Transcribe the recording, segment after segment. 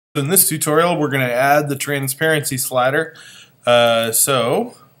In this tutorial, we're going to add the transparency slider.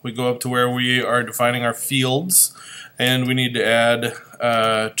 So we go up to where we are defining our fields, and we need to add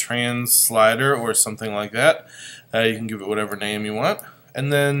trans slider or something like that. You can give it whatever name you want.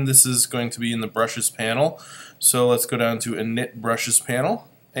 And then this is going to be in the brushes panel. So let's go down to init brushes panel,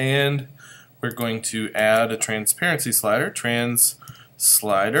 and we're going to add a transparency slider. Trans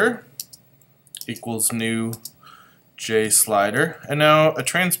slider equals new J slider, and now a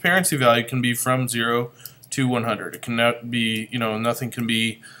transparency value can be from 0 to 100. It cannot be, nothing can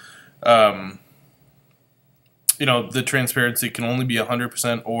be, the transparency can only be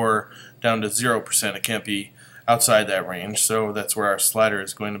 100% or down to 0%. It can't be outside that range, so that's where our slider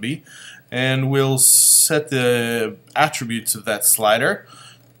is going to be. And we'll set the attributes of that slider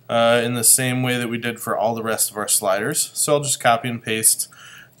in the same way that we did for all the rest of our sliders. So I'll just copy and paste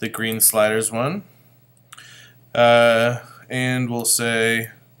the green sliders one. And we'll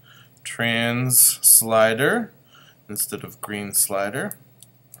say trans slider instead of green slider.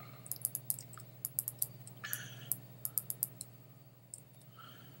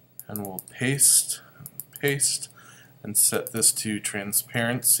 And we'll paste, and set this to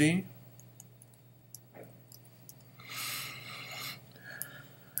transparency.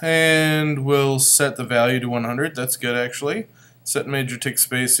 And we'll set the value to 100. That's good, actually. Set major tick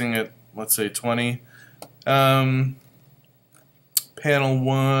spacing at, let's say, 20. Panel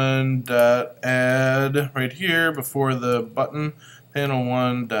 1 dot add right here before the button. Panel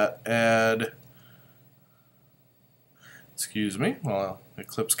 1 dot add. Excuse me, while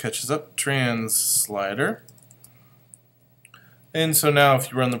Eclipse catches up. Trans slider. And so now,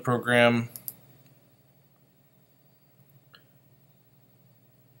 if you run the program,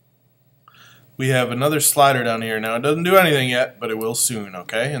 we have another slider down here. Now it doesn't do anything yet, but it will soon.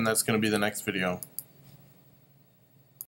 Okay, and that's going to be the next video.